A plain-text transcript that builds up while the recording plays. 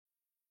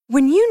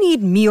When you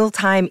need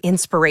mealtime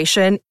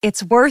inspiration,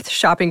 it's worth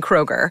shopping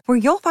Kroger, where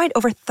you'll find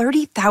over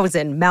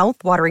 30,000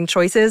 mouth-watering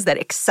choices that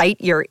excite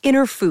your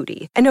inner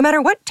foodie. And no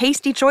matter what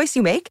tasty choice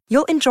you make,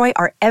 you'll enjoy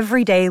our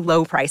everyday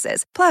low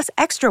prices, plus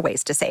extra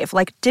ways to save,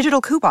 like digital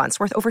coupons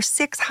worth over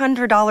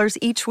 $600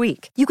 each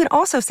week. You can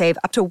also save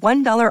up to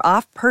 $1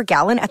 off per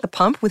gallon at the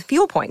pump with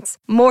fuel points.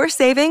 More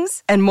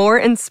savings and more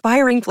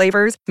inspiring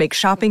flavors make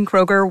shopping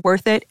Kroger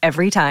worth it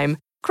every time.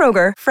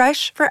 Kroger,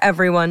 fresh for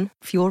everyone.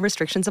 Fuel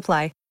restrictions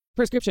apply.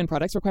 Prescription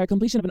products require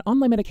completion of an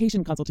online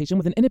medication consultation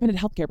with an independent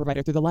healthcare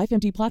provider through the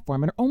LifeMD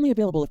platform and are only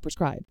available if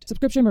prescribed.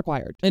 Subscription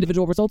required.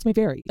 Individual results may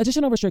vary.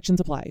 Additional restrictions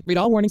apply. Read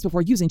all warnings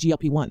before using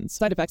GLP-1s.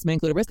 Side effects may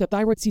include a risk of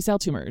thyroid C-cell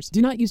tumors.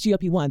 Do not use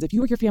GLP-1s if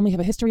you or your family have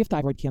a history of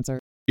thyroid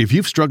cancer. If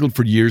you've struggled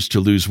for years to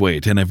lose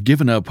weight and have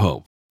given up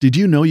hope, did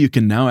you know you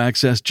can now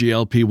access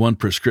GLP-1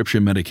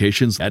 prescription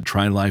medications at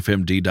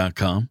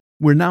TryLifeMD.com?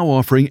 We're now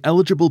offering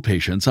eligible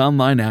patients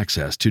online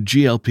access to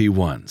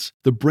GLP-1s,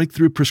 the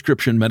breakthrough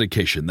prescription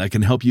medication that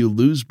can help you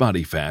lose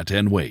body fat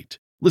and weight.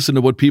 Listen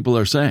to what people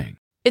are saying.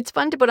 It's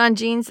fun to put on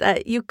jeans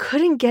that you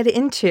couldn't get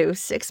into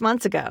 6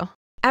 months ago.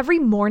 Every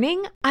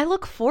morning, I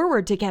look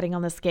forward to getting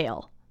on the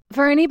scale.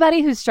 For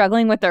anybody who's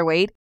struggling with their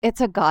weight,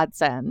 it's a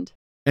godsend.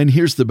 And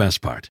here's the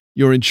best part.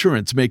 Your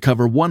insurance may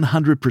cover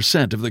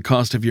 100% of the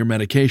cost of your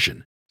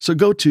medication. So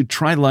go to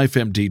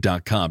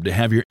TryLifeMD.com to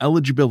have your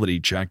eligibility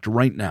checked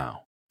right now.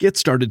 Get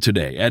started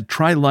today at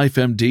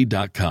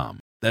TryLifeMD.com.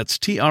 That's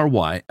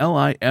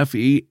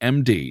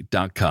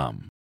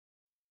TryLifeMD.com.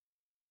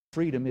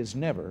 Freedom is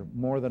never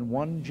more than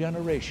one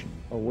generation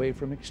away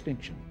from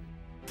extinction.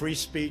 Free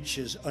speech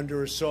is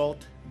under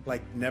assault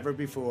like never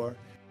before.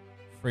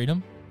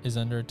 Freedom is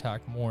under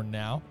attack more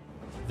now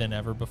than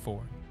ever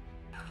before.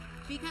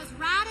 Because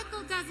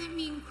radical doesn't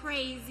mean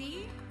crazy.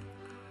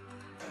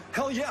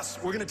 Hell yes,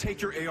 we're going to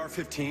take your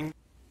AR-15.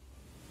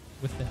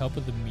 With the help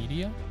of the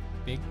media,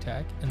 big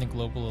tech, and the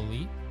global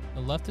elite,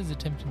 the left is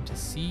attempting to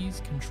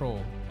seize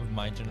control of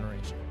my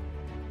generation.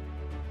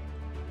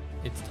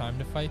 It's time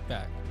to fight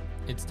back.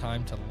 It's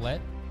time to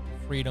let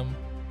freedom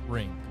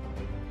ring.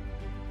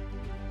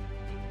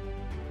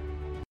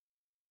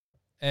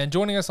 And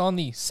joining us on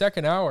the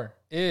second hour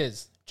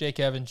is Jake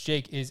Evans.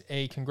 Jake is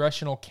a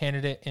congressional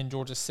candidate in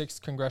Georgia's 6th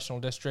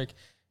Congressional District.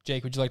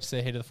 Jake, would you like to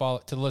say hey to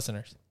the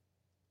listeners?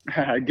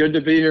 Good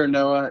to be here,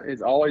 Noah.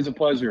 It's always a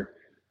pleasure.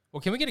 Well,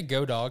 can we get a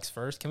Go Dogs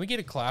first? Can we get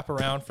a clap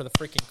around for the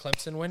freaking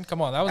Clemson win?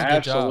 Come on, that was a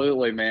good job.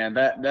 Absolutely, man.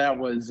 That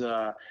was,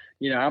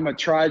 I'm a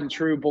tried and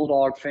true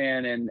Bulldog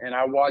fan, and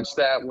I watched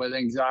that with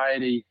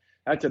anxiety.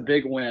 That's a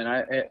big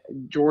win.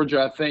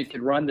 Georgia, I think,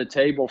 could run the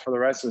table for the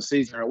rest of the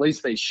season, or at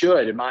least they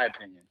should, in my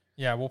opinion.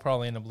 Yeah, we'll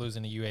probably end up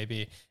losing to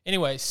UAB.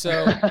 Anyway,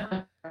 so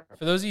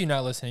for those of you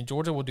not listening,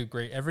 Georgia will do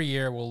great. Every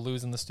year we'll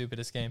lose in the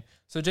stupidest game.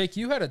 So, Jake,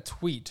 you had a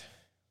tweet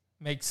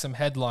make some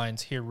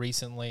headlines here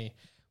recently.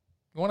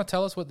 You want to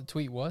tell us what the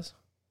tweet was?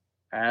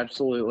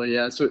 Absolutely,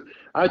 yeah. So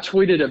I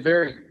tweeted a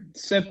very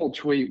simple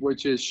tweet,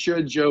 which is,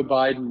 should Joe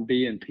Biden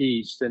be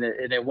impeached? And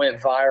it went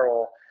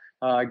viral.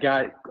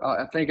 Got,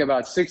 I think,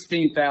 about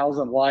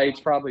 16,000 likes,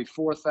 probably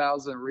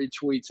 4,000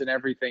 retweets and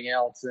everything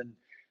else. And,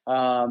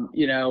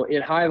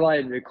 it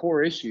highlighted the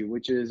core issue,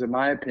 which is, in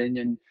my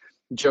opinion,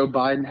 Joe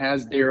Biden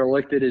has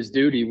derelicted his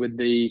duty with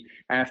the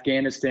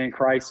Afghanistan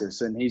crisis.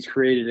 And he's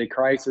created a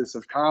crisis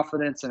of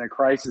confidence and a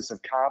crisis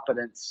of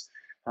competence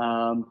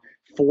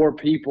for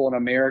people and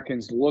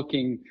Americans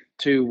looking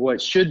to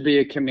what should be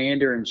a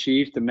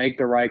commander-in-chief to make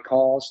the right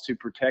calls to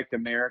protect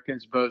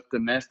Americans, both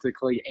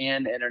domestically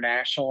and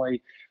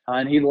internationally.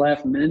 And he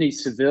left many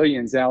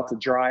civilians out to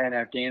dry in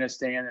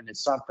Afghanistan, and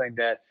it's something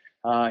that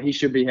he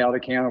should be held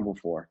accountable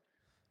for.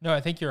 No, I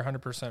think you're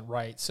 100%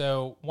 right.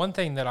 So one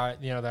thing that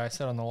I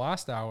said on the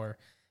last hour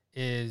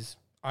is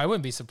I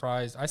wouldn't be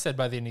surprised. I said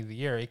by the end of the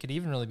year, it could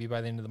even really be by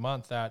the end of the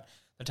month, that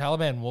the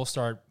Taliban will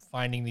start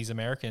finding these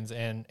Americans.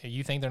 And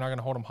you think they're not going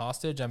to hold them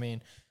hostage? I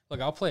mean,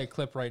 look, I'll play a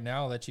clip right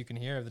now that you can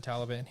hear of the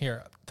Taliban.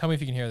 Here, tell me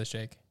if you can hear this,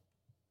 Jake.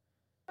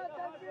 They're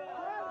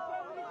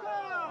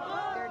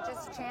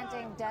just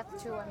chanting death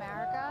to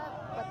America,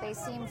 but they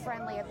seem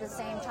friendly at the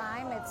same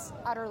time. It's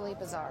utterly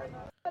bizarre.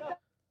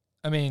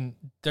 I mean,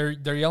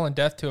 they're yelling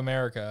death to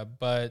America,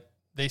 but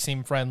they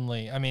seem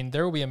friendly. I mean,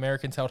 there will be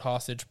Americans held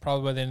hostage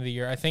probably by the end of the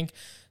year. I think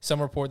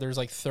some report there's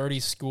like 30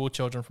 school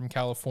children from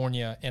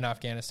California in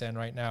Afghanistan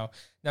right now.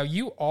 Now,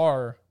 you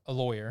are a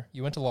lawyer.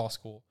 You went to law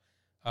school.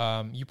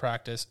 You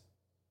practice.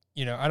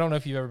 I don't know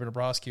if you've ever been a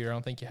prosecutor. I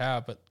don't think you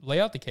have, but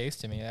lay out the case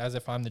to me as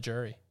if I'm the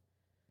jury.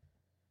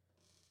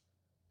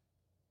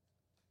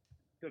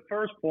 The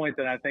first point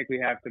that I think we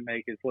have to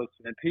make is,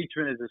 listen,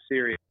 impeachment is a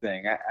serious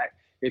thing.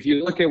 If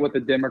you look at what the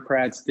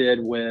Democrats did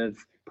with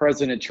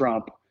President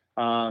Trump,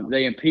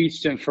 they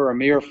impeached him for a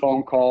mere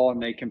phone call,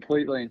 and they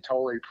completely and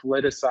totally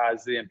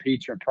politicized the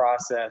impeachment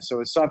process. So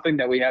it's something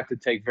that we have to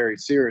take very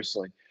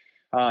seriously.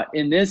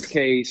 In this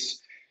case,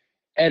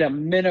 at a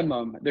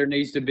minimum, there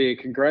needs to be a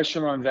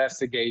congressional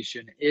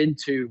investigation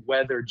into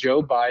whether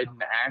Joe Biden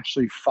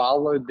actually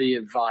followed the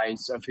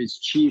advice of his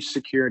chief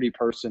security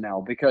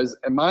personnel, because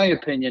in my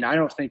opinion, I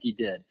don't think he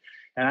did.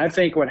 And I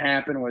think what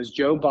happened was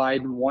Joe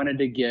Biden wanted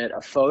to get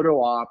a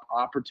photo op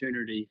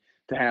opportunity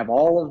to have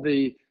all of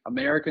the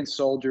American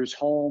soldiers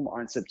home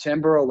on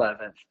September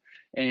 11th.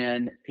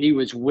 And he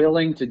was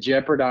willing to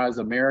jeopardize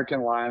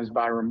American lives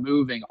by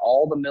removing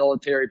all the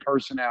military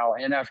personnel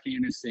in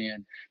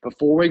Afghanistan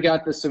before we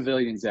got the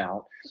civilians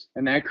out.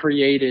 And that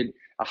created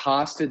a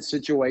hostage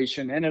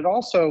situation. And it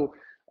also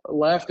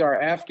left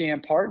our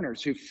Afghan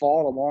partners who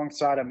fought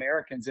alongside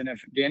Americans in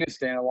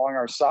Afghanistan along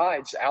our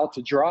sides out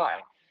to dry.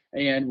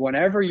 And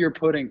whenever you're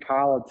putting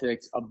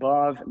politics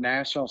above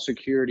national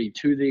security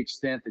to the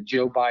extent that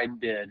Joe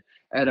Biden did,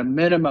 at a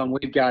minimum,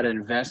 we've got to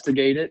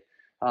investigate it.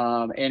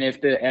 And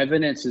if the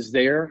evidence is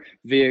there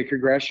via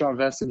congressional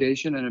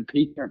investigation, an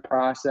impeachment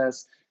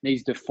process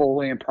needs to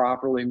fully and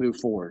properly move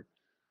forward.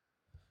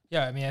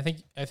 Yeah, I mean, I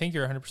think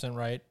you're 100%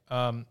 right.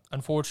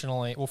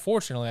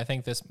 Fortunately, I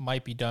think this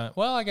might be done.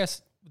 Well, I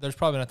guess there's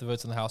probably not the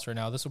votes in the House right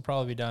now. This will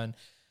probably be done,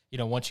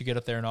 once you get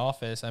up there in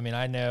office. I mean,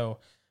 I know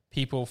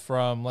people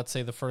from, let's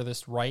say, the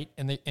furthest right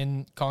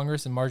in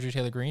Congress and Marjorie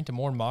Taylor Greene to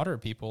more moderate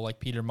people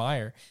like Peter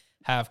Meyer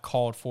have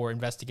called for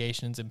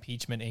investigations,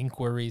 impeachment,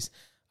 inquiries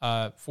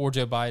for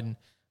Joe Biden,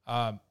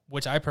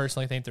 which I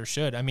personally think there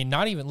should. I mean,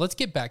 let's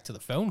get back to the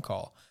phone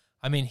call.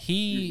 I mean,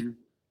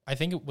 I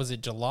think it was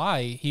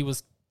July, he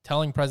was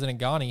telling President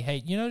Ghani,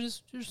 hey,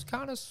 just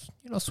kind of,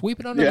 sweep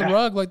it under the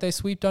rug like they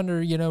swept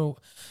under,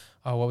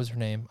 what was her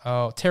name?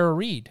 Oh, Tara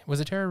Reid. Was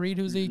it Tara Reid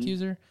who was the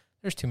accuser?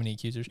 There's too many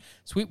accusers.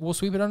 We'll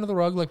sweep it under the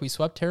rug like we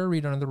swept Tara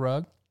Reid under the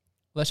rug.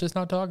 Let's just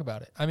not talk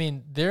about it. I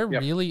mean,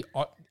 really,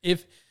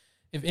 if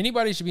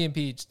anybody should be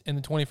impeached in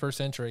the 21st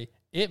century,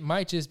 it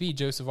might just be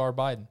Joseph R.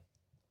 Biden.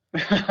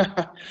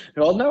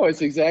 Well, no,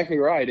 it's exactly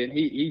right. And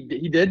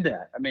he did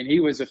that. I mean, he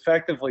was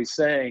effectively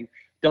saying,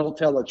 don't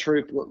tell the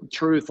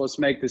truth. Let's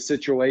make the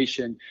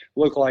situation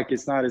look like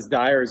it's not as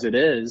dire as it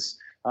is.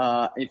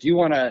 If you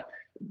want to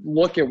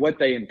look at what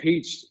they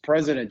impeached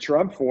President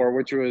Trump for,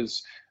 which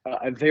was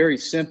a very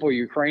simple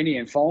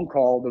Ukrainian phone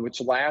call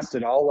which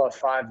lasted all of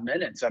 5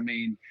 minutes. I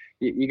mean,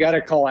 you got to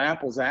call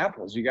apples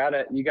apples. You got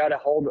to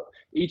hold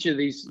each of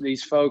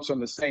these folks on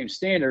the same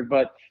standard.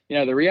 But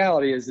the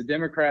reality is the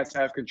Democrats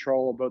have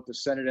control of both the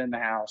Senate and the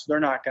House.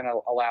 They're not going to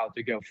allow it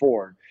to go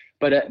forward.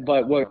 But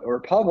what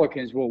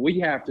Republicans, what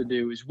we have to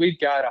do is we've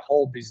got to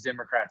hold these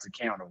Democrats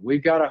accountable.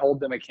 We've got to hold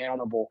them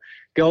accountable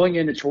going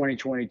into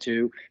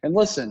 2022. And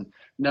listen,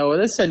 Noah,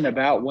 this isn't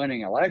about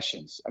winning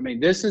elections. I mean,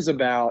 this is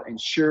about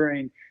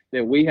ensuring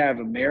that we have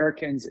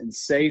Americans in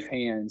safe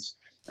hands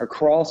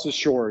across the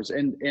shores.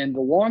 And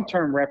the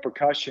long-term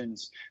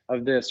repercussions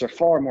of this are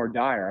far more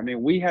dire. I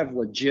mean, we have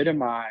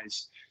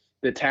legitimized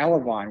the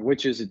Taliban,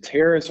 which is a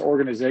terrorist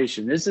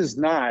organization. This is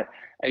not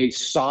a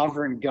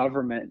sovereign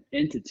government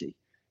entity.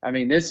 I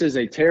mean, this is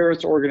a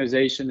terrorist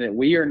organization that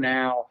we are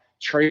now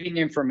trading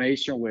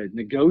information with,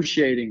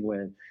 negotiating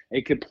with,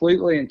 and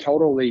completely and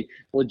totally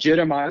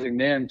legitimizing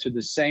them to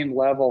the same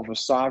level of a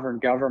sovereign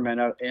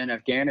government in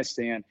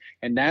Afghanistan.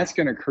 And that's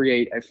going to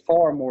create a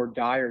far more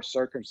dire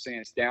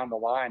circumstance down the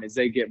line as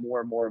they get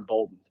more and more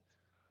emboldened.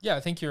 Yeah,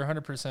 I think you're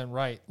 100%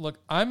 right. Look,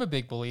 I'm a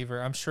big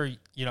believer. I'm sure,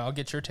 I'll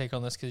get your take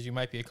on this because you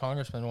might be a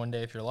congressman one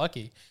day if you're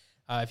lucky.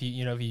 If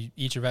you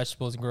eat your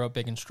vegetables and grow up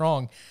big and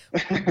strong.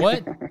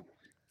 What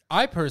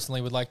I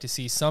personally would like to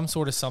see some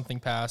sort of something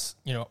pass,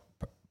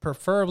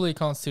 preferably a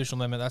constitutional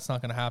amendment. That's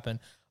not going to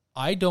happen.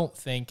 I don't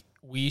think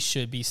we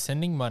should be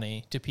sending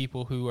money to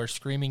people who are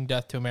screaming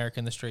death to America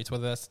in the streets,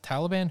 whether that's the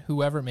Taliban,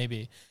 whoever it may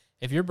be.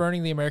 If you're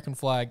burning the American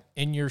flag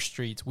in your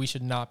streets, we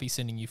should not be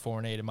sending you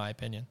foreign aid, in my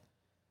opinion.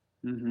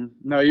 Mm-hmm.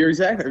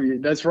 No,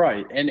 that's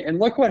right. And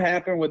look what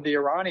happened with the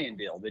Iranian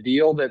deal, the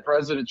deal that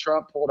President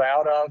Trump pulled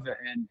out of,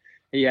 and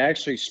he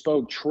actually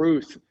spoke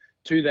truth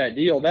to that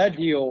deal. That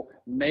deal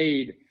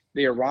made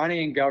the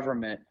Iranian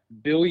government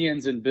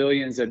billions and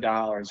billions of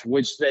dollars,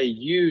 which they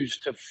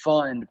used to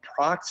fund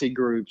proxy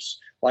groups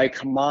like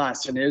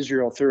Hamas and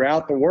Israel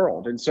throughout the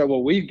world. And so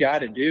what we've got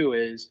to do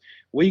is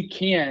we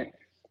can't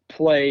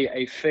play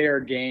a fair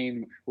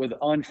game with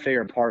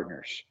unfair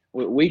partners.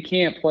 We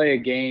can't play a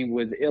game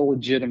with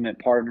illegitimate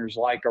partners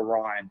like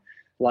Iran,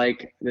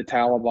 like the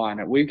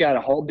Taliban. We've got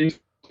to hold these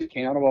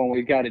accountable, and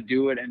we've got to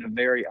do it in a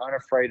very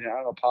unafraid and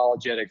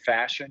unapologetic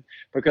fashion,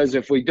 because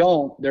if we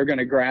don't, they're going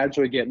to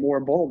gradually get more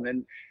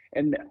emboldened.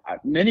 And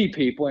many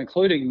people,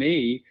 including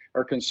me,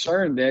 are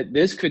concerned that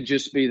this could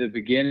just be the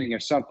beginning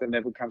of something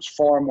that becomes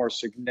far more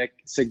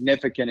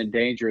significant and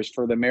dangerous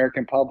for the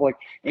American public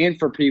and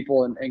for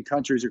people in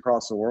countries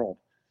across the world.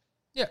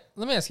 Yeah,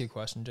 let me ask you a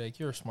question, Jake.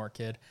 You're a smart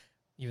kid,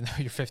 even though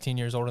you're 15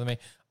 years older than me.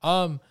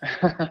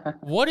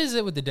 What is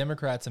it with the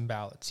Democrats and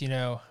ballots?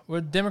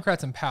 We're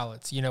Democrats and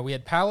pallets. We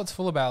had pallets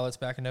full of ballots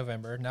back in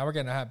November. Now we're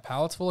going to have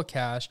pallets full of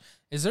cash.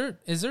 Is it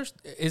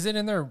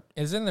in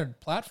their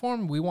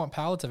platform? We want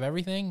pallets of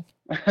everything.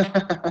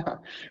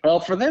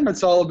 Well, for them,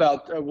 it's all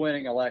about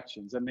winning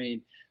elections. I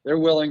mean, they're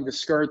willing to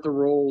skirt the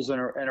rules and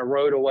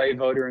erode away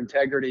voter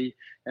integrity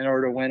in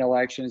order to win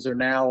elections. They're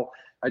now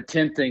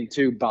attempting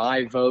to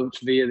buy votes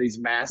via these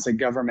massive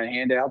government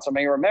handouts. I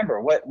mean,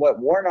 remember what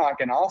Warnock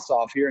and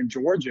Ossoff here in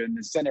Georgia and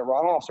the Senate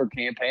runoffs are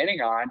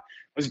campaigning on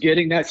was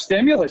getting that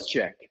stimulus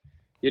check.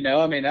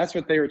 I mean, that's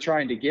what they were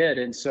trying to get.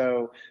 And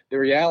so the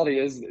reality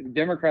is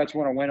Democrats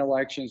want to win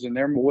elections, and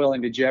they're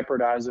willing to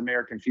jeopardize the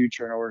American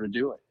future in order to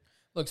do it.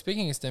 Look,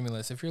 speaking of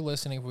stimulus, if you're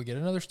listening, if we get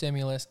another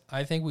stimulus,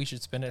 I think we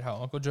should spend it how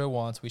Uncle Joe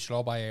wants. We should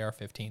all buy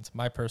AR-15s.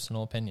 My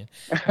personal opinion.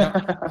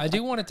 Now, I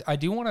do want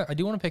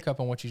to pick up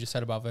on what you just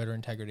said about voter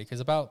integrity, because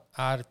about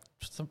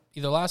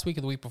either last week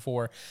or the week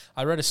before,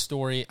 I read a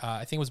story.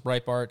 I think it was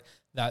Breitbart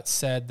that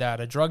said that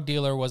a drug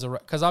dealer was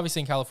because obviously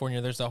in California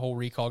there's that whole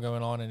recall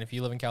going on, and if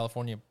you live in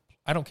California,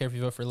 I don't care if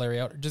you vote for Larry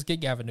Elder, just get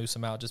Gavin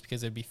Newsom out, just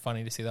because it'd be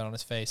funny to see that on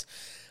his face.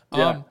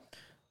 Yeah.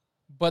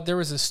 But there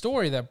was a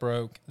story that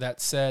broke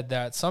that said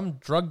that some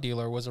drug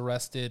dealer was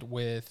arrested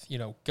with,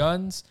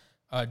 guns,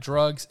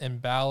 drugs,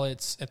 and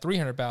ballots,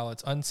 300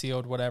 ballots,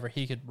 unsealed, whatever.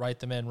 He could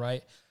write them in,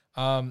 right?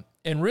 And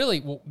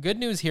really, good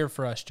news here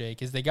for us,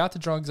 Jake, is they got the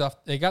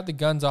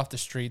guns off the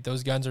street.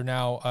 Those guns are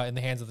now in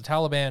the hands of the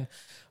Taliban.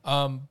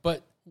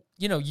 But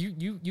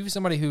you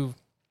somebody who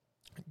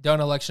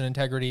done election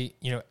integrity,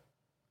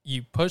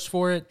 you pushed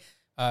for it.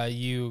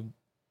 You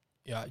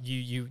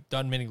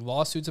done many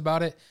lawsuits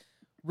about it.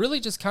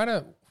 Really, just kind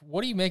of,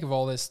 what do you make of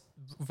all this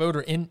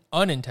voter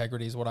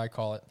unintegrity is what I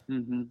call it?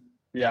 Mm-hmm.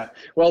 Yeah.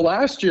 Well,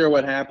 last year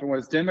what happened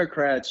was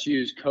Democrats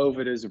used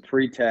COVID as a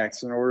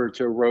pretext in order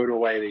to erode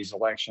away these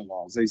election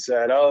laws. They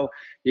said, oh,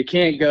 you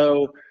can't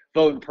go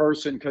vote in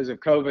person because of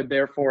COVID,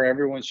 therefore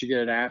everyone should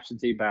get an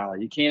absentee ballot.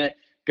 You can't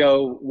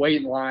go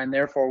wait in line,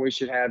 therefore we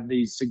should have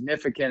these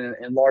significant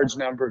and large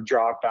number of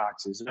drop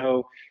boxes.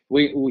 No,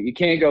 you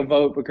can't go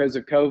vote because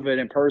of COVID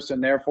in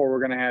person, therefore we're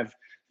going to have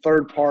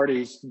third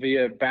parties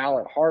via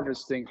ballot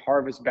harvesting,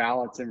 harvest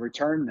ballots and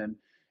return them.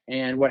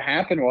 And what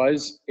happened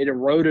was it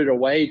eroded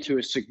away to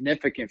a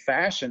significant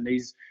fashion,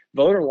 these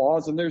voter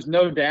laws. And there's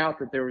no doubt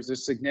that there was a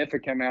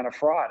significant amount of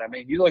fraud. I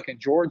mean, you look at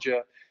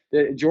Georgia,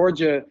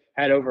 Georgia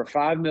had over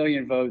 5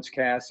 million votes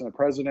cast in a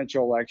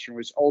presidential election,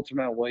 which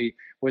ultimately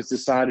was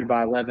decided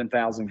by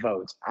 11,000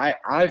 votes.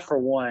 I, for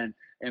one,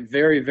 am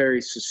very,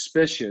 very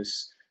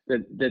suspicious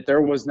that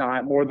there was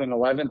not more than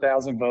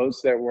 11,000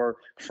 votes that were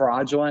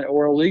fraudulent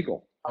or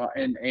illegal.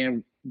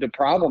 And the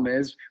problem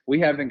is we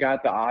haven't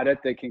got the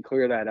audit that can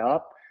clear that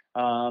up.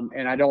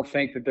 And I don't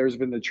think that there's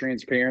been the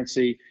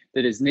transparency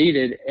that is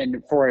needed.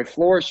 And for a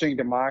flourishing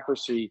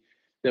democracy,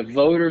 the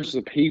voters,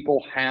 the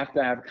people have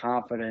to have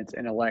confidence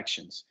in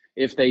elections.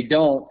 If they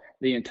don't,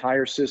 the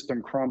entire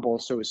system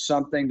crumbles. So it's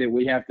something that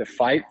we have to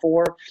fight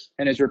for.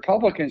 And as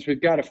Republicans,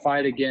 we've got to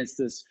fight against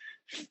this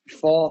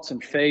false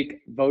and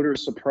fake voter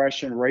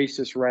suppression,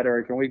 racist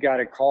rhetoric, and we've got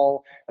to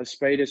call a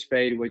spade,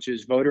 which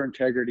is voter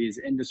integrity is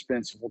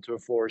indispensable to a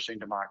flourishing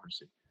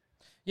democracy.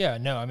 Yeah,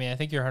 no, I mean, I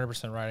think you're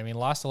 100% right. I mean,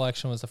 last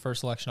election was the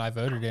first election I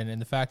voted in, and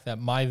the fact that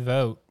my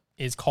vote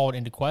is called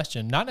into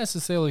question, not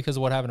necessarily because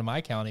of what happened in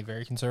my county,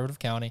 very conservative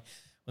county.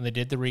 When they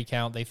did the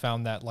recount, they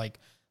found that,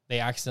 they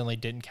accidentally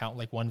didn't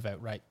count, one vote,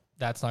 right?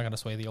 That's not going to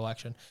sway the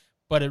election.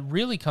 But it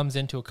really comes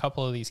into a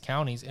couple of these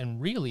counties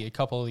and really a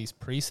couple of these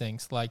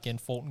precincts, like in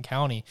Fulton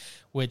County,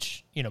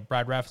 which,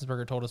 Brad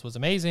Raffensperger told us was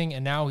amazing,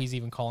 and now he's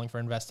even calling for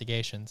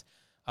investigations.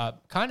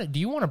 Do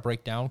you want to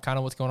break down kind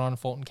of what's going on in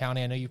Fulton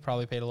County? I know you've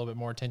probably paid a little bit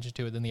more attention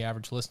to it than the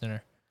average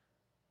listener.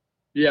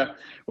 Yeah.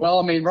 Well,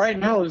 I mean, right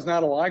now there's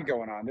not a lot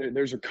going on.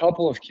 There's a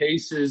couple of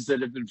cases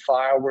that have been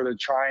filed where they're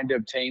trying to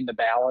obtain the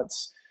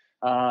ballots.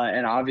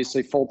 And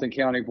obviously Fulton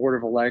County Board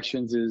of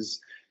Elections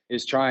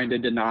is trying to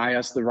deny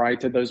us the right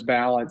to those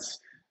ballots.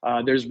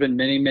 There's been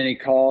many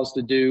calls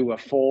to do a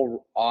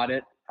full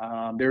audit.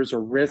 There's a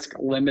risk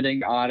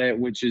limiting audit,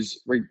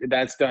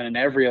 that's done in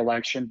every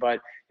election, but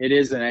it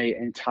is an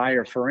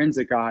entire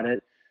forensic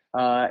audit.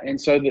 And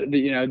so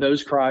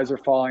those cries are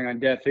falling on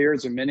deaf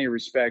ears in many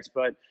respects.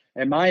 But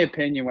in my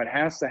opinion, what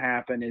has to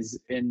happen is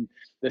in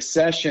the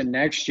session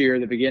next year,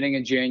 the beginning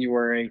of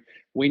January,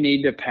 we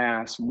need to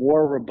pass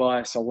more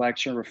robust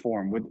election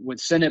reform. With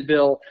Senate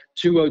Bill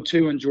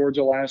 202 in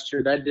Georgia last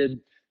year,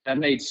 that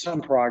made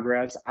some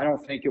progress. I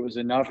don't think it was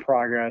enough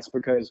progress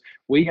because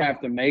we have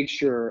to make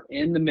sure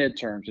in the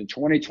midterms in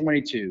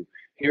 2022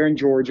 here in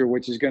Georgia,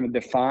 which is going to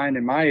define,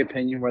 in my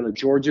opinion, whether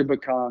Georgia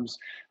becomes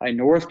a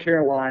North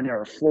Carolina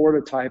or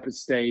Florida type of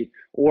state,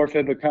 or if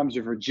it becomes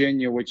a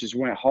Virginia, which is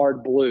went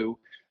hard blue.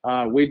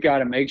 We've got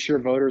to make sure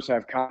voters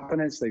have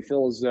confidence. They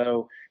feel as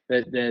though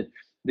that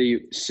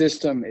the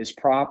system is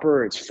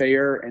proper, it's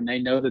fair, and they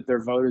know that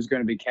their vote is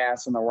going to be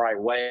cast in the right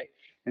way.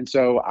 And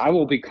so I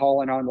will be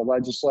calling on the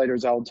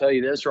legislators. I will tell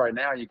you this right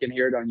now. You can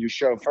hear it on your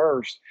show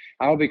first.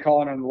 I will be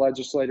calling on the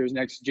legislators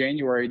next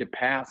January to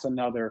pass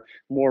another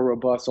more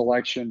robust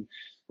election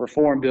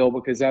reform bill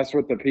because that's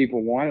what the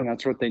people want and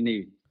that's what they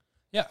need.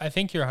 Yeah, I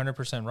think you're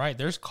 100% right.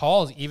 There's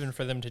calls even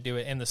for them to do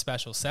it in the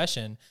special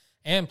session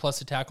and plus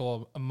to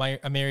tackle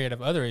a myriad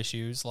of other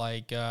issues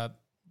like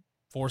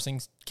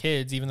forcing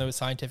kids, even though it's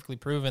scientifically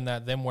proven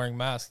that them wearing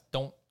masks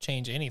don't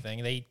change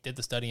anything. They did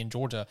the study in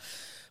Georgia.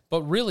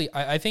 But really,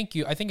 I think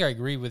I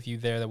agree with you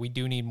there that we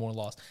do need more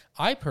laws.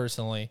 I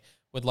personally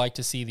would like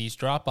to see these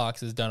drop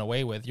boxes done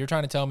away with. You're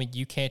trying to tell me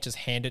you can't just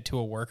hand it to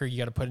a worker. You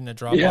got to put it in a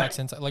drop box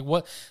inside. Like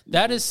what?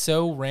 That is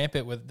so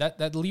rampant with that.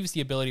 That leaves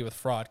the ability with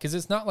fraud because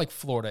it's not like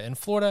Florida. In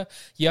Florida,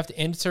 you have to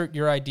insert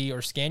your ID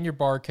or scan your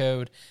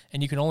barcode,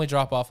 and you can only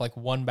drop off like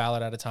one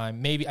ballot at a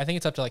time. Maybe I think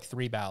it's up to like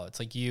 3 ballots,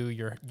 like you,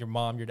 your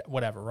mom, your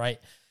whatever, right?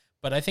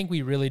 But I think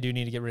we really do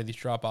need to get rid of these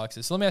drop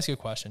boxes. So let me ask you a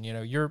question. You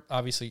know,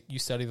 you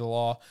study the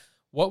law.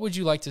 What would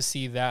you like to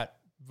see that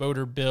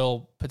voter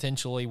bill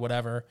potentially,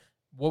 whatever?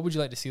 What would you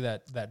like to see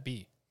that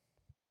be?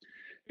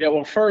 Yeah,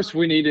 well, first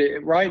we need to,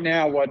 right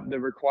now what the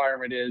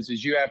requirement is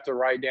you have to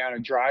write down a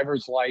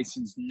driver's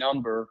license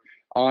number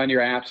on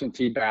your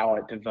absentee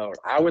ballot to vote.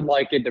 I would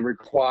like it to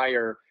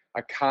require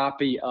a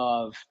copy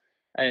of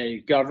a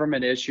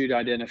government issued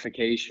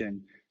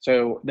identification.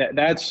 So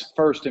that's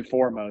first and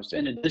foremost.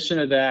 In addition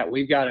to that,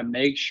 we've got to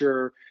make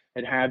sure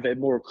and have it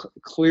more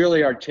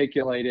clearly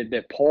articulated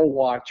that poll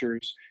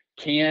watchers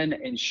can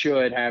and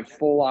should have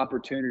full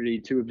opportunity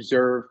to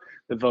observe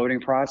the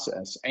voting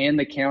process and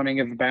the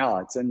counting of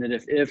ballots. And that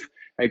if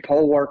a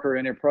poll worker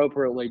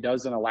inappropriately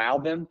doesn't allow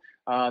them,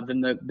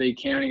 then the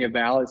counting of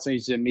ballots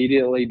needs to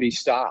immediately be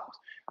stopped.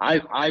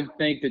 I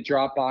think that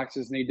drop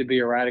boxes need to be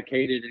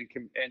eradicated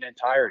in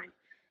entirety.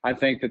 I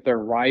think that they're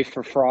rife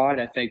for fraud.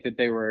 I think that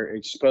they were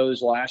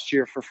exposed last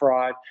year for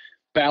fraud.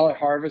 Ballot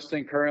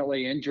harvesting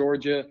currently in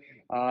Georgia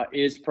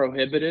is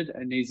prohibited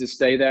and needs to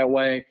stay that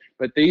way.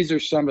 But these are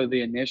some of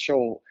the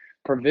initial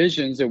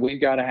provisions that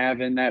we've got to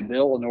have in that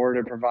bill in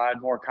order to provide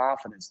more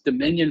confidence.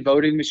 Dominion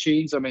voting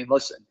machines, I mean,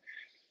 listen,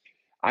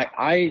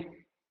 I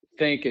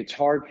think it's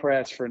hard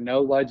pressed for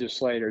no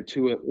legislator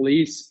to at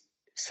least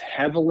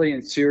heavily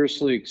and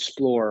seriously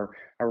explore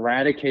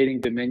eradicating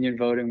Dominion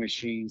voting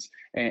machines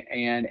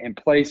and in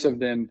place of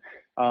them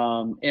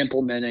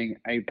implementing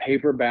a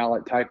paper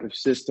ballot type of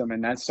system.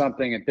 And that's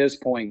something at this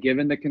point,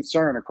 given the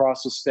concern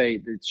across the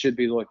state, that should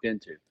be looked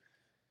into.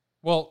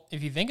 Well,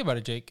 if you think about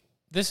it, Jake,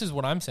 this is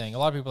what I'm saying. A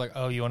lot of people are like,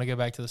 oh, you want to go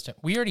back to this?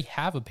 We already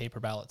have a paper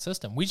ballot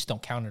system. We just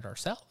don't count it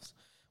ourselves.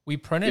 We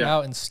print it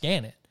out and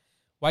scan it.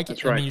 Why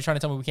can't, I mean, you're trying to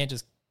tell me we can't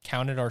just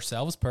count it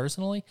ourselves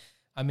personally?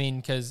 I mean,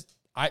 because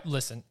I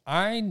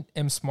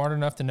am smart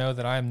enough to know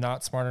that I am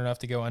not smart enough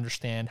to go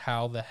understand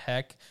how the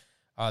heck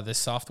this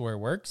software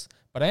works.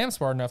 But I am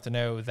smart enough to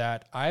know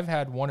that I've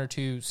had 1 or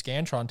 2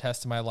 Scantron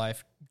tests in my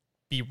life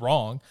be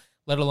wrong,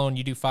 let alone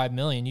you do 5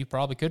 million. You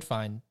probably could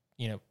find,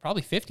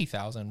 probably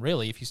 50,000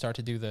 really if you start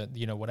to do the,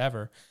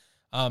 whatever.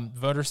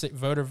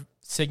 Voter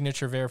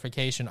signature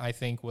verification, I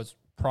think, was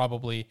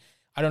probably,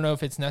 I don't know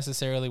if it's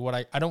necessarily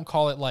what I don't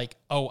call it like,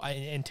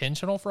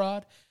 intentional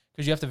fraud,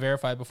 because you have to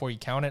verify it before you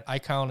count it. I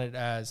count it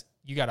as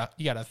you got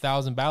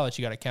 1,000 ballots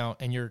you got to count,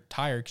 and you're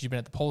tired because you've been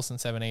at the polls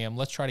since 7 a.m.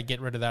 Let's try to get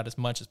rid of that as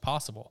much as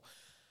possible.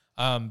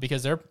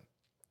 Because there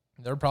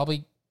are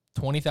probably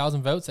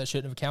 20,000 votes that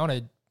shouldn't have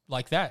counted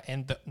like that.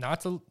 And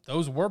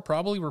those were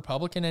probably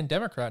Republican and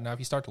Democrat. Now, if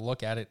you start to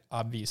look at it,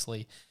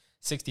 obviously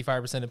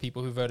 65% of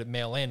people who voted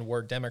mail-in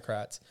were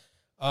Democrats.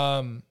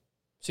 So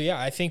yeah,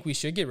 I think we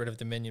should get rid of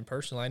Dominion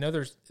personally. I know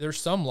there's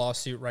some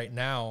lawsuit right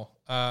now,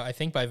 I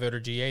think by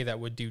Voter GA, that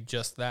would do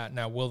just that.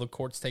 Now, will the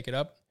courts take it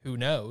up? Who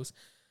knows?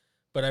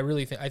 But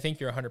I think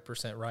you're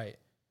 100% right.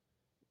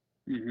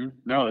 Mm-hmm.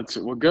 No,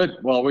 well, good.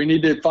 Well, we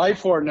need to fight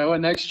for it, Noah,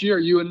 next year,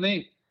 you and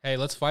me. Hey,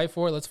 let's fight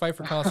for it. Let's fight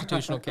for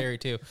constitutional carry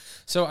too.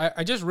 So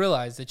I just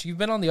realized that you've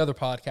been on the other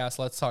podcast,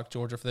 Let's Talk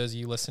Georgia. For those of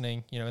you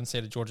listening, in the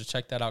state of Georgia,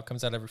 check that out.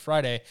 Comes out every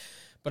Friday.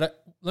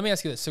 But let me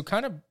ask you this. So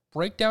kind of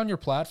break down your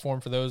platform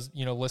for those,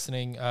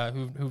 listening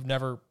who've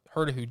never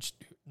heard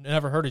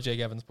of Jake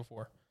Evans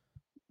before.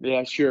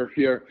 Yeah, sure.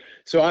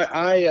 So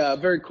I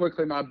very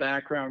quickly, my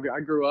background, I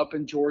grew up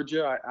in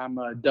Georgia. I'm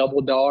a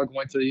double dog,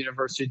 went to the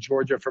University of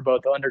Georgia for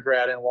both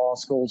undergrad and law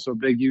school, so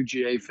big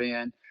UGA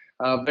fan.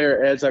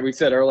 As we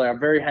said earlier, I'm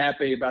very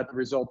happy about the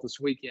result this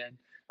weekend.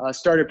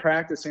 Started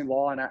practicing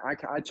law, and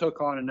I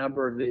took on a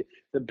number of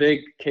the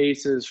big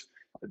cases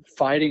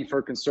fighting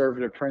for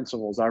conservative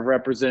principles. I've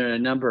represented a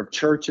number of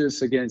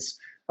churches against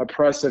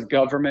oppressive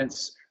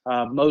governments,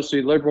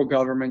 mostly liberal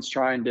governments,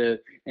 trying to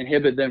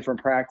inhibit them from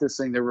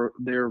practicing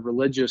their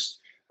religious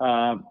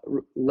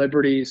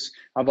liberties.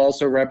 I've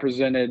also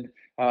represented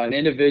an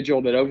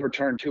individual that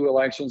overturned 2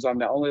 elections. I'm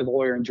the only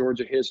lawyer in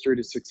Georgia history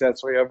to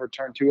successfully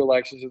overturn 2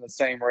 elections in the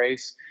same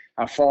race.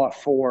 I fought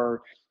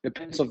for the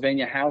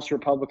Pennsylvania House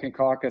Republican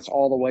Caucus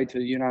all the way to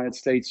the United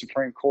States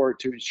Supreme Court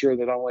to ensure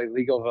that only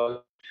legal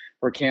votes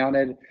were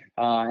counted.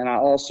 And I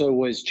also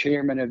was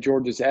chairman of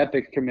Georgia's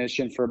Ethics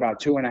Commission for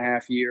about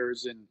 2.5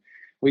 years. And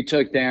we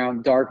took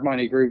down dark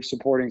money groups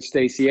supporting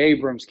Stacey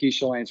Abrams,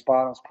 Keisha Lance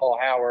Bottoms, Paul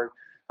Howard.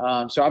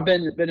 So I've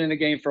been in the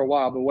game for a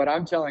while. But what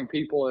I'm telling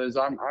people is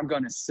I'm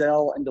going to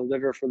sell and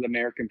deliver for the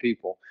American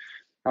people.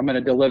 I'm going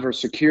to deliver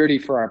security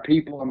for our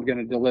people. I'm going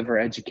to deliver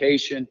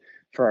education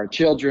for our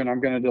children.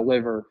 I'm going to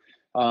deliver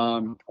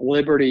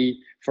liberty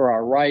for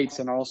our rights,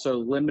 and also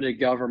limited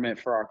government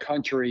for our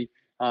country.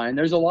 And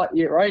there's a lot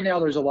right now.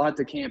 There's a lot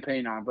to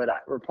campaign on, but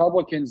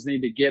Republicans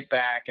need to get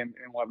back. And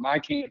what my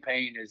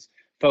campaign is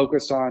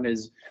focused on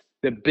is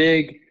the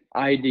big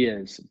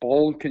ideas,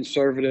 bold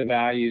conservative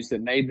values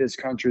that made this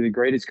country the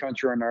greatest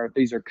country on earth.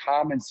 These are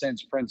common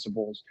sense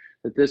principles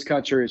that this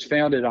country is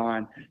founded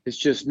on. It's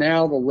just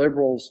now the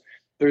liberals,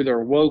 through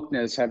their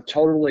wokeness, have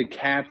totally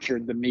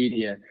captured the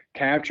media,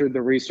 captured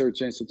the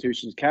research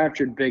institutions,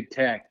 captured big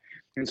tech.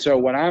 And so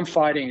what I'm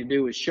fighting to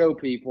do is show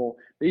people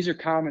these are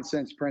common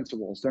sense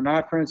principles. They're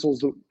not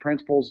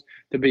principles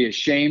to be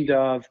ashamed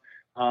of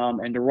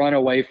and to run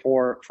away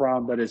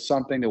from, but it's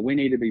something that we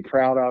need to be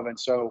proud of. And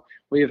so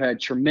we have had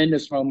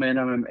tremendous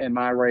momentum in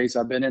my race.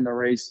 I've been in the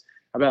race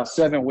about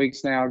 7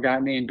 weeks now,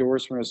 gotten the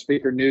endorsement of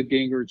Speaker Newt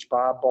Gingrich,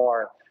 Bob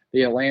Barr,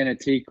 the Atlanta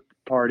Tea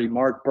Party,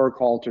 Mark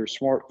Burkhalter,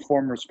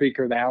 former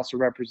Speaker of the House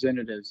of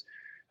Representatives,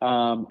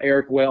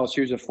 Eric Welch,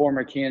 who's a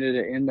former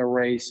candidate in the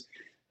race,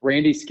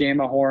 Randy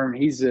Scamahorn,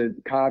 he's a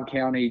Cobb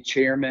County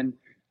chairman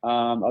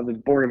of the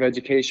Board of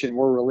Education.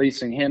 We're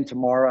releasing him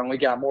tomorrow, and we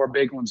got more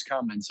big ones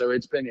coming. So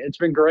it's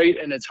been great,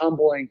 and it's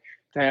humbling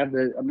to have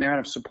the amount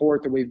of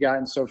support that we've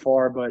gotten so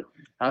far. But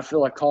I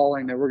feel a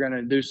calling that we're going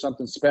to do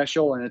something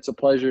special, and it's a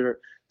pleasure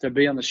to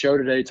be on the show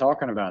today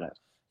talking about it.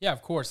 Yeah,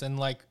 of course. And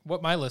like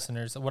what my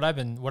listeners, what I've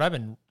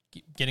been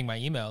getting my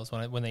emails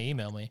when they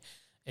email me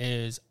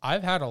is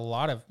I've had a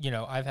lot of,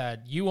 I've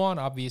had you on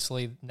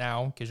obviously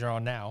now because you're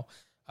on now.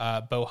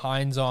 Bo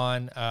Hines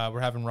on. We're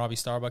having Robbie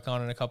Starbuck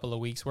on in a couple of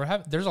weeks.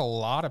 There's a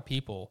lot of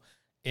people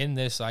in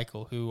this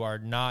cycle who are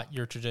not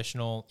your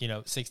traditional,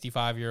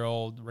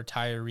 65-year-old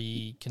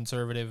retiree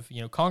conservative,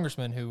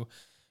 congressman who,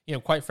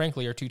 quite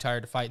frankly, are too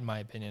tired to fight, in my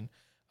opinion.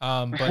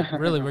 But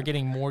really, we're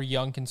getting more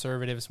young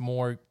conservatives,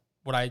 more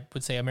what I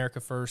would say America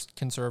First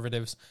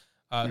conservatives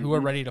who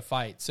are ready to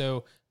fight.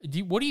 So,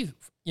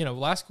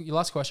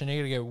 last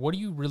question, what do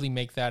you really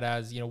make that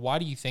as? Why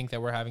do you think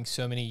that we're having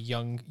so many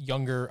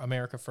younger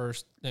America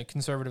First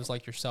conservatives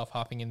like yourself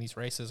hopping in these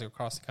races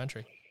across the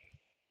country?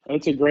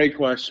 That's a great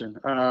question.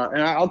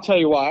 And I'll tell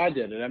you why I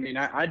did it. I mean,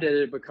 I did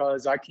it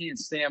because I can't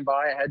stand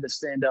by. I had to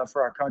stand up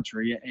for our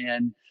country.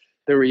 And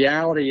the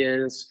reality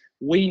is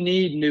we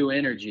need new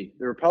energy.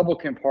 The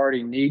Republican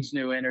Party needs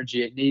new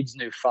energy. It needs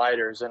new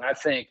fighters. And I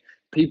think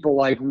people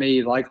like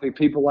me,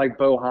 people like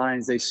Bo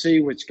Hines, they see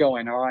what's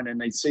going on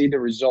and they see the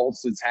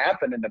results that's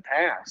happened in the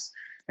past.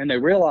 And they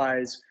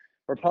realize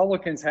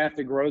Republicans have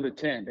to grow the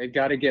tent. They've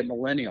got to get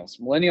millennials.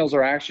 Millennials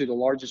are actually the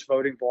largest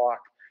voting bloc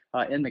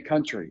in the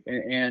country.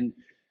 And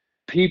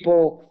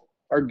people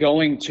are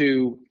going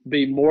to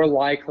be more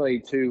likely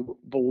to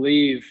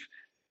believe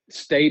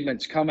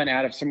statements coming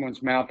out of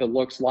someone's mouth that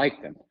looks like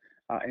them.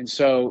 And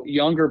so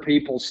younger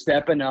people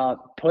stepping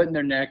up, putting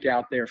their neck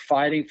out there,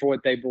 fighting for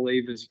what they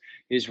believe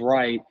is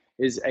right,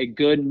 is a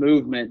good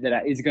movement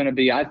that is going to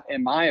be,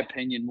 in my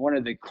opinion, one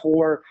of the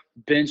core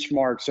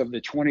benchmarks of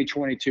the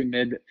 2022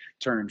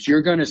 midterms.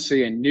 You're going to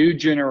see a new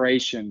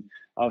generation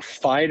of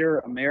fighter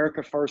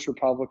America First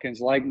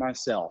Republicans like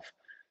myself.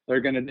 They're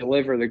going to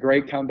deliver the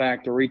great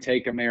comeback to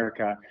retake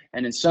America.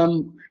 And in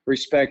some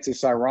respects,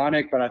 it's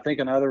ironic, but I think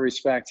in other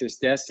respects, it's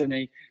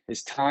destiny.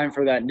 It's time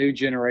for that new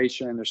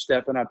generation, and they're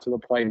stepping up to the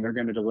plate, and they're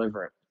going to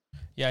deliver it.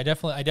 Yeah, I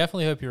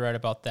definitely hope you're right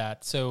about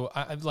that. So,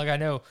 I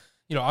know,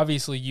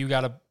 obviously you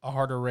got a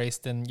harder race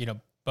than,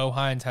 Bo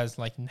Hines has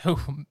like no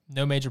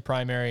major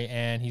primary,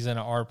 and he's in an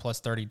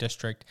R+30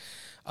 district.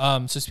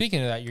 So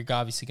speaking of that, you're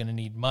obviously going to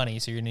need money.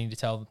 So you're going to need to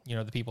tell,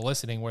 the people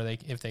listening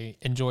if they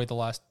enjoyed the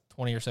last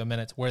 20 or so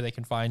minutes, where they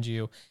can find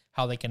you,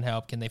 how they can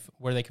help,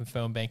 where they can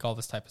phone bank, all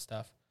this type of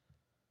stuff.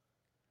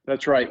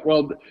 That's right.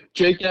 Well,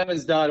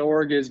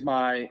 jakeevans.org is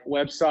my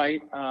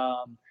website.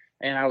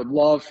 And I would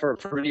love for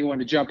anyone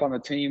to jump on the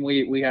team.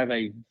 We have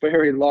a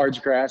very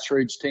large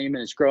grassroots team,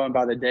 and it's growing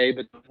by the day,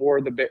 but the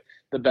more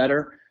the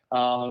better.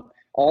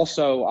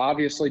 Also,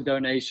 obviously,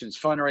 donations.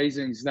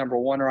 Fundraising is number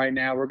one right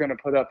now. We're going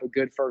to put up a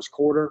good first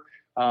quarter.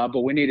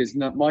 But we need as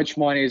much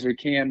money as we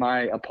can.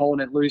 My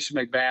opponent, Lucy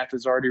McBath,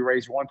 has already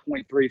raised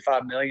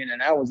 $1.35 million, and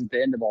that was at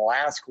the end of the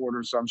last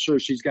quarter, so I'm sure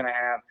she's going to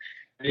have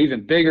an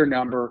even bigger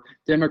number.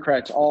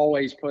 Democrats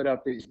always put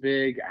up these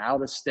big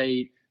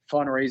out-of-state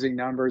fundraising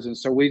numbers, and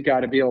so we've got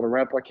to be able to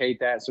replicate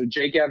that. So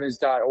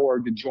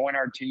jakeevans.org to join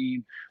our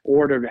team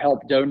or to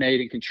help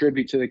donate and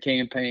contribute to the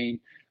campaign.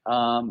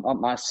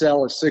 My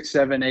cell is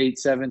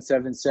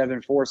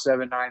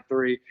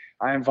 678-777-4793.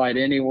 I invite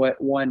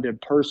anyone to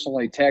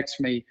personally text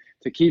me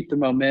to keep the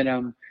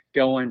momentum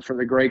going for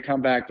the great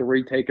comeback to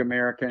retake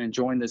America and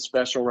join this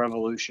special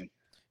revolution.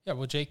 Yeah,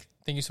 well, Jake,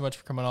 thank you so much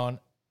for coming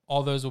on.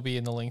 All those will be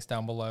in the links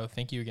down below.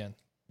 Thank you again.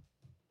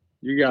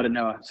 You got it,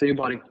 Noah. See you,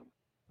 buddy.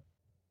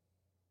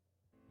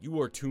 You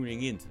are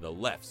tuning in to the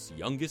left's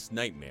youngest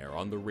nightmare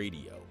on the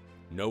radio,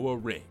 Noah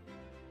Ring.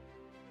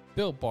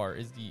 Built Bar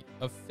is the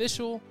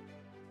official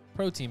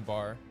protein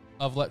bar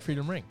of Let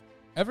Freedom Ring.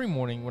 Every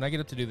morning when I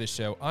get up to do this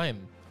show, I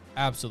am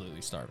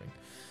absolutely starving.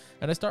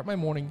 And I start my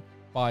morning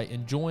by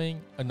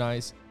enjoying a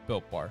nice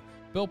Built Bar.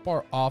 Built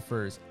Bar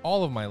offers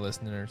all of my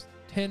listeners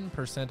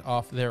 10%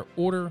 off their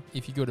order.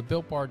 If you go to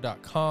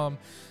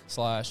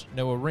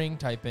BuiltBar.com/Noah Ring,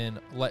 type in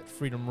Let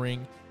Freedom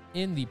Ring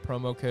in the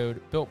promo code.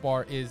 Built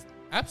Bar is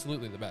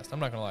absolutely the best. I'm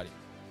not going to lie to you.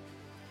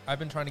 I've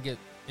been trying to get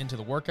into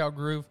the workout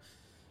groove,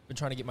 been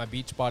trying to get my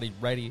beach body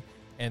ready,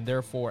 and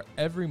therefore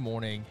every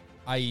morning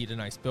I eat a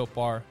nice Built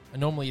Bar. I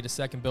normally eat a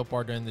second Built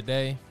Bar during the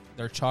day.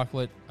 Their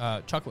chocolate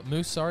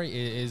mousse,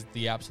 is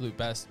the absolute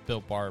best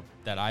Built Bar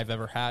that I've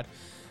ever had.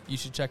 You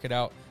should check it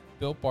out,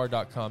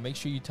 BuiltBar.com. Make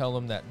sure you tell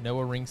them that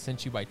Noah Ring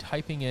sent you by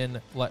typing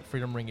in Let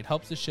Freedom Ring. It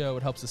helps the show,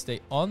 it helps us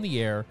stay on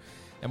the air,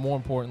 and more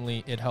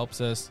importantly, it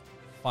helps us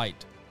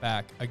fight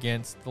back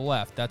against the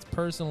left. That's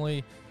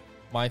personally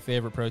my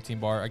favorite protein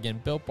bar.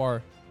 Again,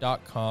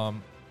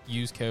 BuiltBar.com.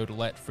 Use code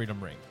Let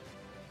Freedom Ring.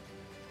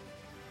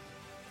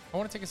 I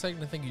want to take a second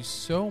to thank you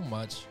so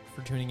much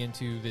for tuning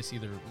into this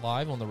either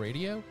live on the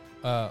radio,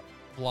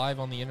 live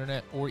on the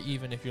internet, or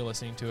even if you're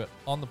listening to it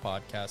on the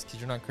podcast, because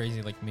you're not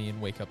crazy like me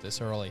and wake up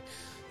this early.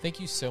 Thank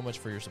you so much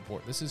for your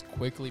support. This is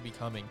quickly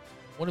becoming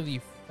one of the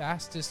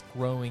fastest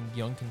growing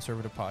young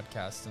conservative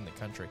podcasts in the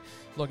country.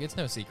 Look, it's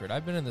no secret.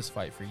 I've been in this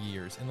fight for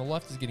years, and the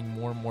left is getting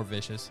more and more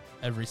vicious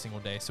every single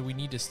day, so we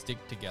need to stick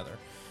together.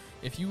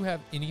 If you have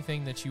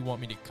anything that you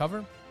want me to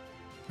cover,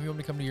 if you want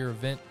me to come to your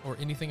event or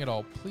anything at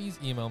all, please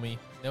email me,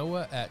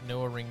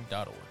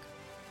 noah@noahring.org.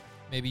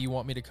 Maybe you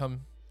want me to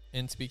come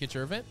and speak at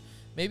your event.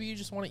 Maybe you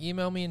just want to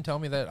email me and tell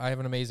me that I have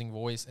an amazing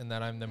voice and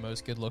that I'm the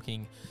most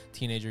good-looking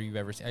teenager you've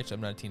ever seen. Actually,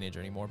 I'm not a teenager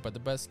anymore, but the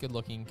best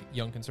good-looking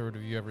young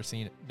conservative you've ever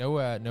seen.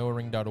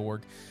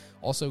 Noah@noahring.org.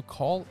 Also,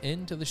 call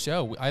into the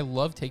show. I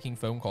love taking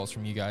phone calls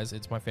from you guys.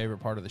 It's my favorite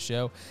part of the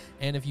show.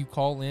 And if you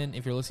call in,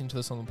 if you're listening to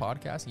this on the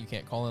podcast and you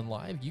can't call in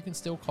live, you can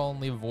still call and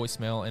leave a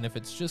voicemail. And if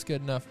it's just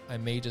good enough, I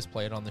may just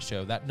play it on the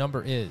show. That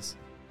number is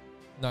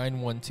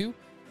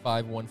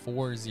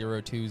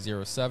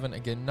 912-514-0207.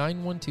 Again,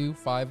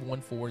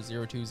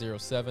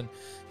 912-514-0207.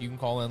 You can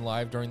call in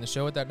live during the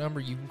show at that number.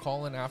 You can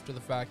call in after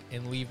the fact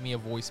and leave me a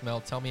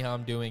voicemail. Tell me how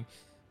I'm doing.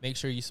 Make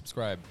sure you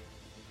subscribe.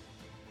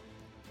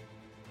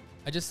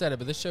 I just said it,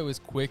 but this show is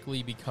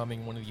quickly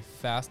becoming one of the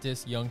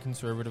fastest young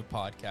conservative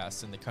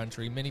podcasts in the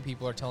country. Many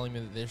people are telling me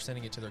that they're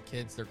sending it to their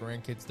kids, their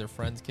grandkids, their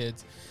friends'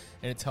 kids,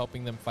 and it's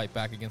helping them fight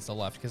back against the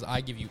left, because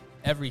I give you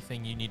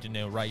everything you need to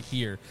know right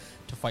here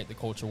to fight the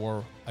culture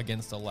war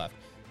against the left.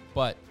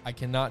 But I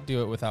cannot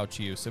do it without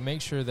you. So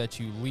make sure that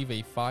you leave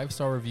a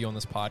 5-star review on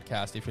this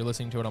podcast. If you're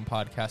listening to it on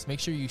podcast, make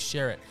sure you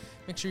share it.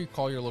 Make sure you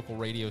call your local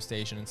radio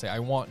station and say, I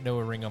want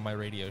Noah Ring on my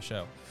radio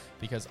show,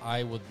 because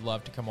I would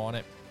love to come on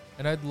it.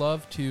 And I'd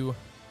love to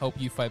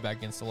help you fight back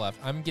against the left.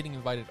 I'm getting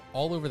invited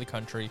all over the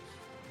country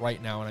right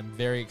now, and I'm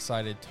very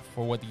excited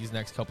for what these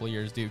next couple of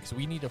years do, because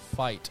we need to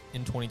fight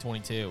in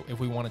 2022 if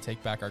we want to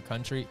take back our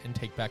country and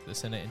take back the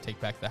Senate and take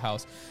back the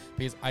House,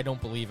 because I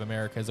don't believe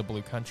America is a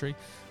blue country.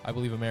 I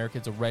believe America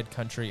is a red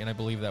country, and I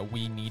believe that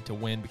we need to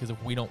win, because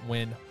if we don't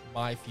win,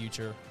 my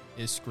future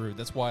is screwed.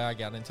 That's why I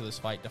got into this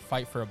fight, to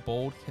fight for a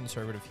bold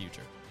conservative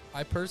future.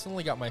 I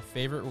personally got my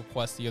favorite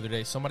request the other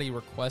day. Somebody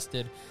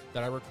requested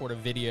that I record a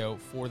video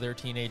for their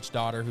teenage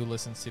daughter who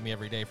listens to me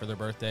every day for their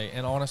birthday.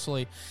 And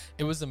honestly,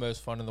 it was the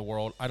most fun in the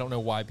world. I don't know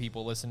why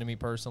people listen to me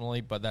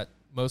personally, but that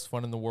most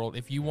fun in the world.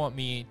 If you want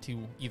me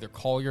to either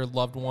call your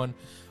loved one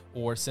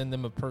or send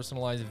them a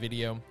personalized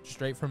video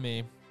straight from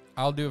me,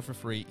 I'll do it for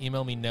free.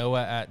 Email me,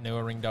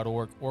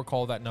 noah@noahring.org, or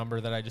call that number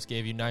that I just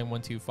gave you,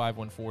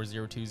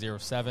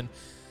 912-514-0207.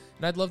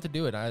 And I'd love to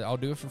do it. I'll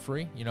do it for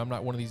free. You know, I'm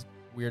not one of these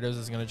weirdos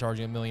is going to charge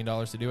you $1 million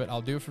to do it.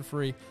 I'll do it for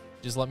free.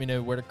 Just let me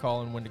know where to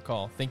call and when to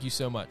call. Thank you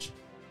so much.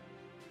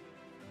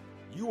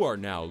 You are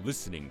now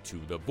listening to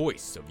the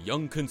voice of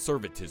young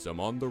conservatism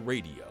on the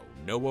radio,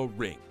 Noah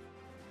Ring.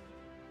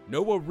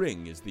 Noah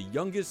Ring is the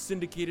youngest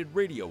syndicated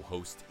radio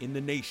host in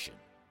the nation.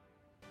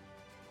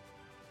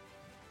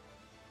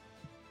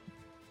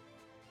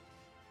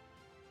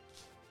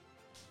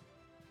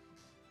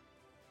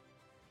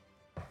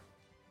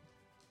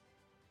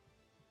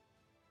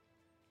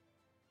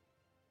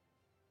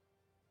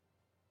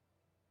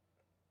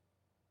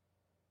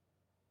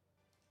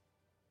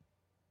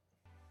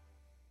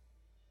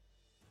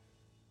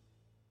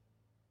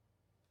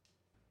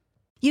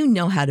 You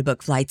know how to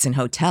book flights and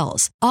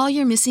hotels. All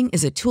you're missing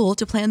is a tool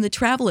to plan the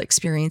travel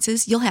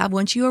experiences you'll have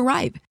once you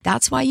arrive.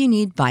 That's why you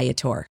need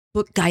Viator.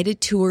 Book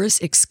guided tours,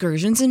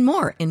 excursions, and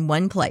more in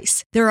one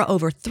place. There are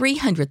over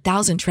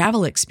 300,000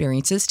 travel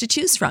experiences to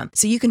choose from,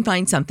 so you can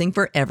find something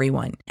for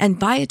everyone. And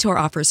Viator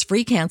offers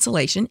free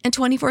cancellation and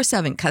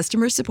 24/7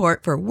 customer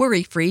support for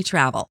worry-free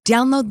travel.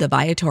 Download the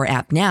Viator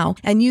app now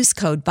and use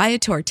code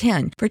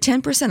Viator10 for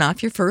 10%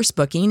 off your first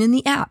booking in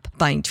the app.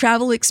 Find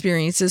travel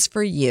experiences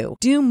for you.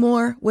 Do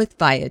more with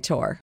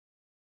Viator.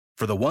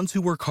 For the ones who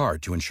work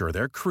hard to ensure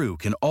their crew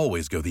can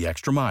always go the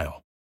extra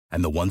mile,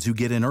 and the ones who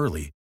get in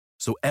early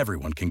so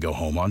everyone can go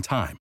home on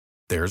time,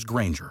 there's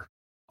Grainger,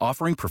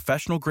 offering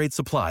professional-grade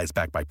supplies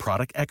backed by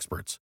product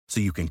experts so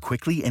you can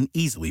quickly and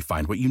easily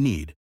find what you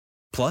need.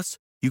 Plus,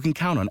 you can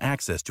count on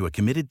access to a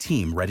committed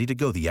team ready to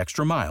go the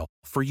extra mile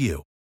for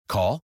you.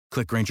 Call,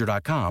 click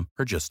Grainger.com,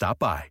 or just stop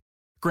by.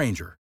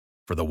 Grainger,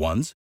 for the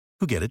ones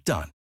who get it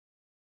done.